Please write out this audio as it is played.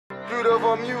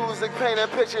Beautiful music, painting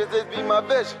pictures, this be my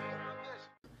vision.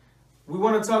 We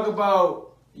want to talk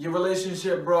about your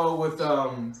relationship, bro,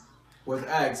 with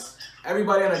X.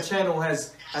 Everybody on the channel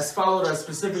has followed us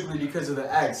specifically because of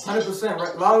the X. 100%,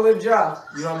 right? Long live Ja.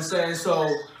 You know what I'm saying? So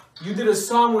you did a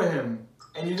song with him,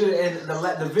 and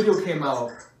the video came out.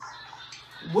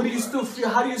 What do you still feel?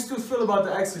 How do you still feel about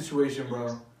the X situation,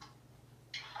 bro?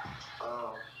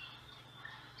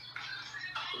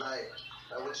 Like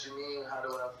what you mean? How do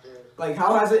I feel? Like,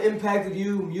 how has it impacted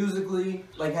you musically?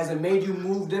 Like, has it made you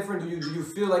move different? Do you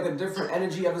feel like a different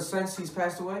energy ever since he's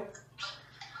passed away?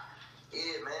 Yeah,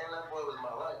 man, that boy was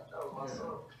my life. That was my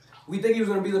soul. We think he was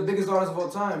gonna be the biggest artist of all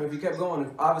time if he kept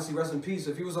going. Obviously, rest in peace.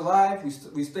 If he was alive,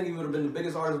 we think he would have been the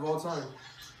biggest artist of all time.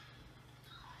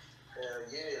 Hell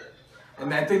yeah.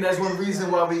 And I think that's one reason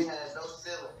why we. He had no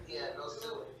ceiling. He had no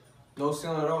ceiling. No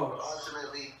ceiling at all.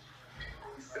 Ultimately,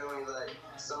 you feel me? Like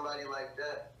somebody like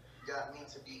that got me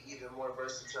to be even more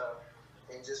versatile,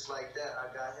 and just like that,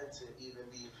 I got him to even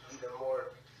be even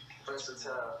more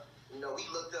versatile. You know, we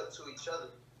looked up to each other,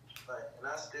 like, and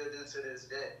I still do to this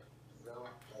day. You know?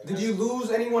 Like, did you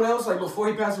lose anyone else? Like, before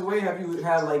he passed away, have you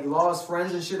had like lost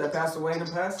friends and shit that passed away in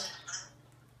the past?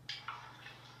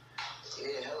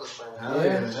 Yeah, hella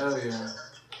friends. Hell yeah.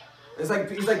 It's like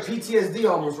PTSD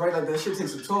almost, right? Like that shit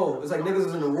takes a toll. It's like niggas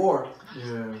is in a war.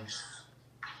 Yeah.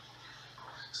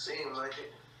 Seemed like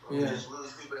it. Yeah. Just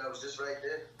lose people that was just right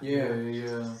there.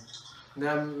 Yeah.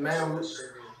 Now, man,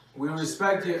 we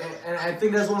respect you, and I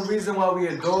think that's one reason why we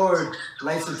adored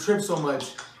Lights of Trip so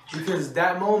much, because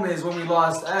that moment is when we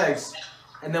lost X,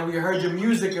 and then we heard your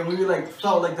music, and we like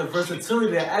felt like the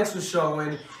versatility that X was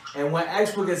showing, and when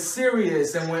X would get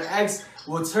serious, and when X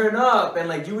will turn up, and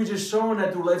like you were just showing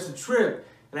that through Life's a Trip,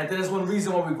 and I think that's one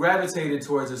reason why we gravitated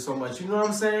towards it so much. You know what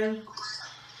I'm saying?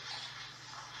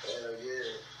 Hell yeah.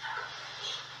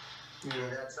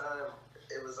 At that time,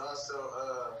 it was also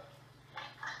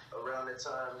around the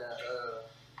time that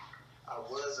I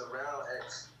was around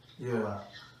X. Yeah.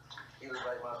 He was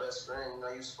like my best friend. You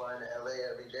know, he was flying to LA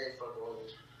every day fucking with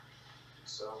me.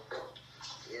 So,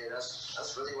 yeah,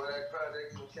 that's really why that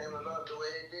project even came about the way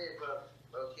it did, bro.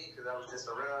 Low-key, because I was just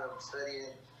around him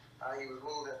studying how he was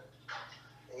moving.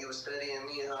 And he was studying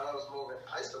me and how I was moving.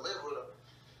 I used to live with him.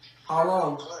 How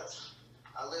long?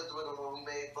 I lived with him when we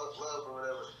made Fuck Love or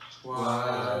whatever.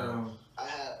 Wow. I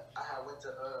had went to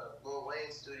Lil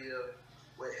Wayne's studio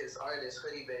with his artist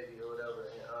Hoodie Baby or whatever,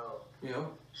 and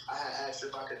I had asked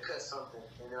if I could cut something,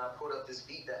 and then I pulled up this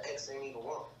beat that X ain't even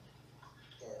want,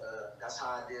 and that's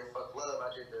how I did Fuck Love.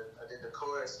 I did the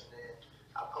chorus, and then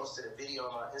I posted a video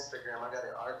on my Instagram. I got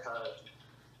it archived,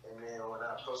 and then when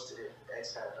I posted it,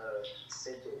 X had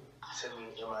sent it to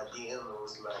me in my DM and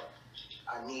was like,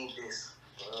 "I need this,"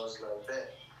 and I was like,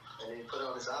 "Bet." And then he put it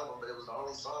on this album, but it was the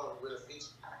only song with a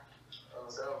feature on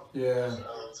this album. Yeah. So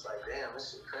it's like, damn,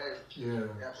 this shit crazy. Yeah.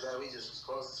 After that, we just was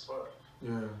close as fuck.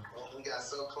 Yeah. And we got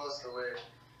so close to where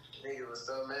nigga was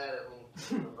so mad at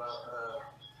me about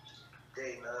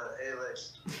dating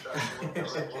Alex. You know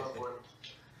what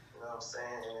I'm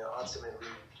saying? And then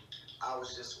ultimately, I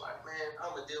was just like, man,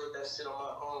 I'm gonna deal with that shit on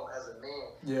my own as a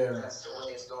man. Yeah. That's the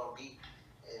way it's gonna be.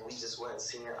 And we just wasn't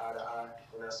seeing eye to eye,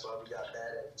 and that's why we got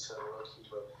mad at each other, low-key.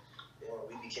 But then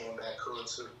we became back cool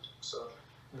too. So,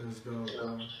 Let's go. you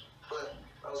know, but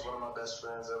that was one of my best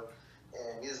friends ever.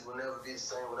 And music will never be the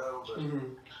same without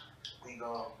him, but we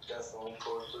gon' definitely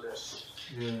pull through that shit.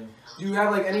 Yeah. Do you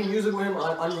have like any music with him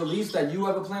unreleased that you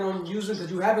ever plan on using?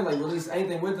 Because you haven't like released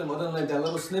anything with him other than like that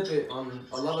little snippet on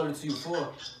A Love Letter to You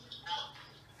 4.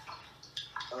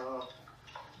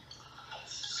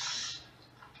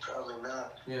 Probably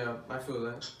not. Yeah, I feel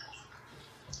that.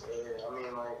 Yeah, I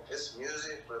mean, like, it's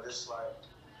music, but it's like,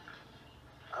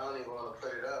 I don't even want to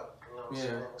put it up. You know what I'm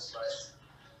saying? It's like,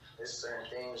 there's certain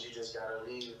things you just gotta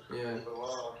leave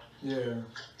alone. Yeah.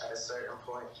 At a certain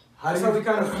point. That's how we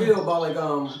kind of feel about like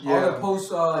all the post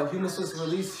Humanless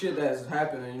release shit that's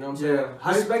happening. You know what I'm saying?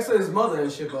 Yeah. Respects to his mother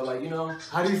and shit, but like, you know.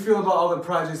 How do you feel about all the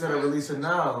projects that are releasing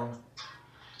now?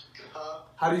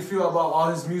 How do you feel about all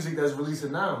his music that's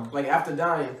releasing now? Like after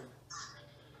dying.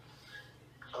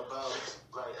 About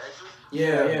like extras?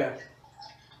 Yeah.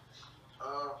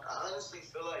 I honestly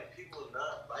feel like people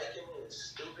not liking it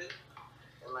is stupid.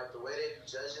 And like the way they be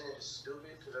judging it is stupid,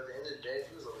 because at the end of the day,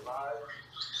 if he was alive,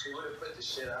 he would have put the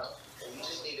shit out. And you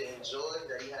just need to enjoy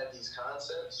that he had these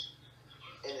concepts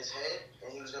in his head, and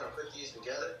he was going to put these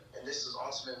together, and this is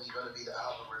ultimately going to be the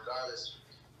album, regardless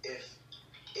if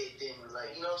it didn't,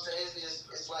 like, you know what I'm saying?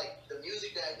 It's like the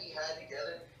music that he had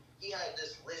together, he had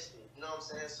this listed, you know what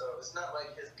I'm saying? So it's not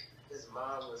like his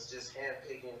mom was just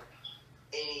handpicking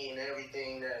any and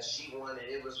everything that she wanted.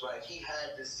 It was like he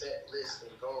had this set list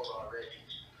and goal already,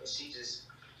 and she just,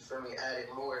 for me, added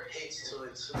more hits to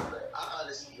it too. Like, I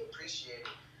honestly appreciated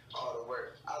all the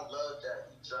work. I love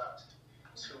that he dropped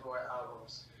 2 more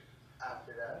albums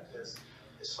after that, because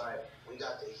it's like we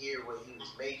got to hear what he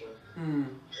was making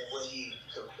and what he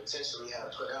could potentially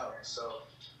have put out. So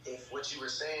if what you were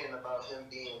saying about him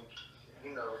being,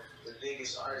 you know, the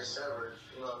biggest artist ever,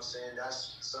 you know what I'm saying,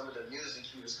 that's some of the music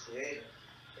he was creating,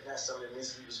 and that's some of the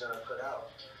music he was going to put out.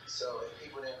 So if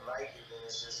people didn't like it, then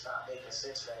it's just not making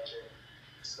sense back there.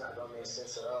 It's not going to make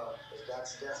sense at all. But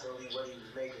that's definitely what he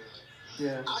was making.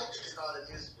 Yeah. I just thought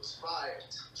the music was fire.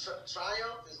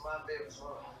 Triumph is my favorite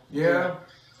song. Yeah.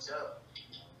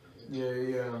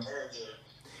 Yeah.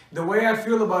 The way I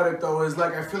feel about it though is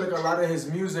like I feel like a lot of his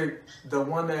music, the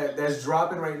one that's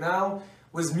dropping right now,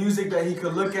 was music that he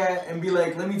could look at and be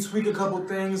like, let me tweak a couple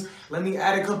things, let me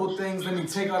add a couple things, let me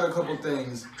take out a couple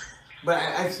things. But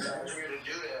I'm here to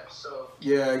do that. So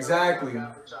yeah, exactly. I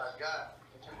got what y'all got,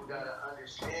 and people gotta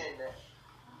understand that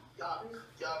y'all,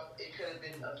 it could have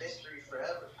been a mystery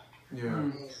forever.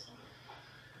 Yeah.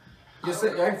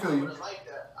 I feel you. I would have liked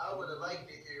that. I would have liked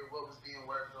to hear what was being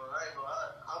worked on.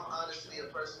 I'm honestly a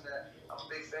person that I'm a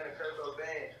big fan of Kurt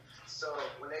Cobain. So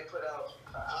when they put out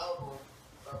an album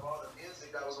of all the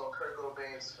music that was on Kurt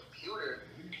Cobain's computer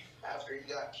after he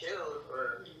got killed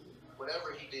or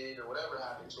whatever he did or whatever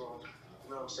happened to him,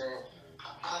 you know what I'm saying?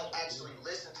 I actually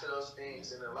listened to those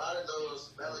things, and a lot of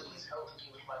those melodies helped me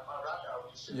with my rock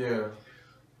album. Yeah.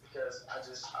 Because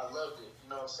I loved it, you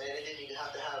know what I'm saying? It didn't even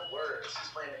have to have words.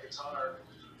 He's playing the guitar,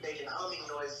 making humming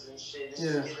noises and shit. It's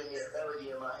just giving me a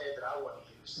melody in my head that I want to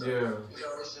use. So, you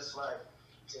know, it's just like,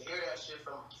 to hear that shit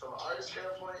from an artist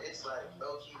standpoint, it's like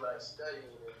low-key like studying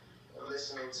it and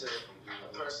listening to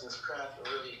a person's craft and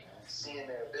really seeing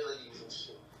their abilities and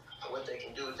shit, and what they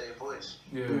can do with their voice.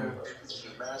 Yeah.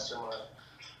 Mastermind.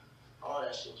 All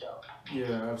that shit count.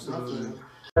 Yeah, absolutely.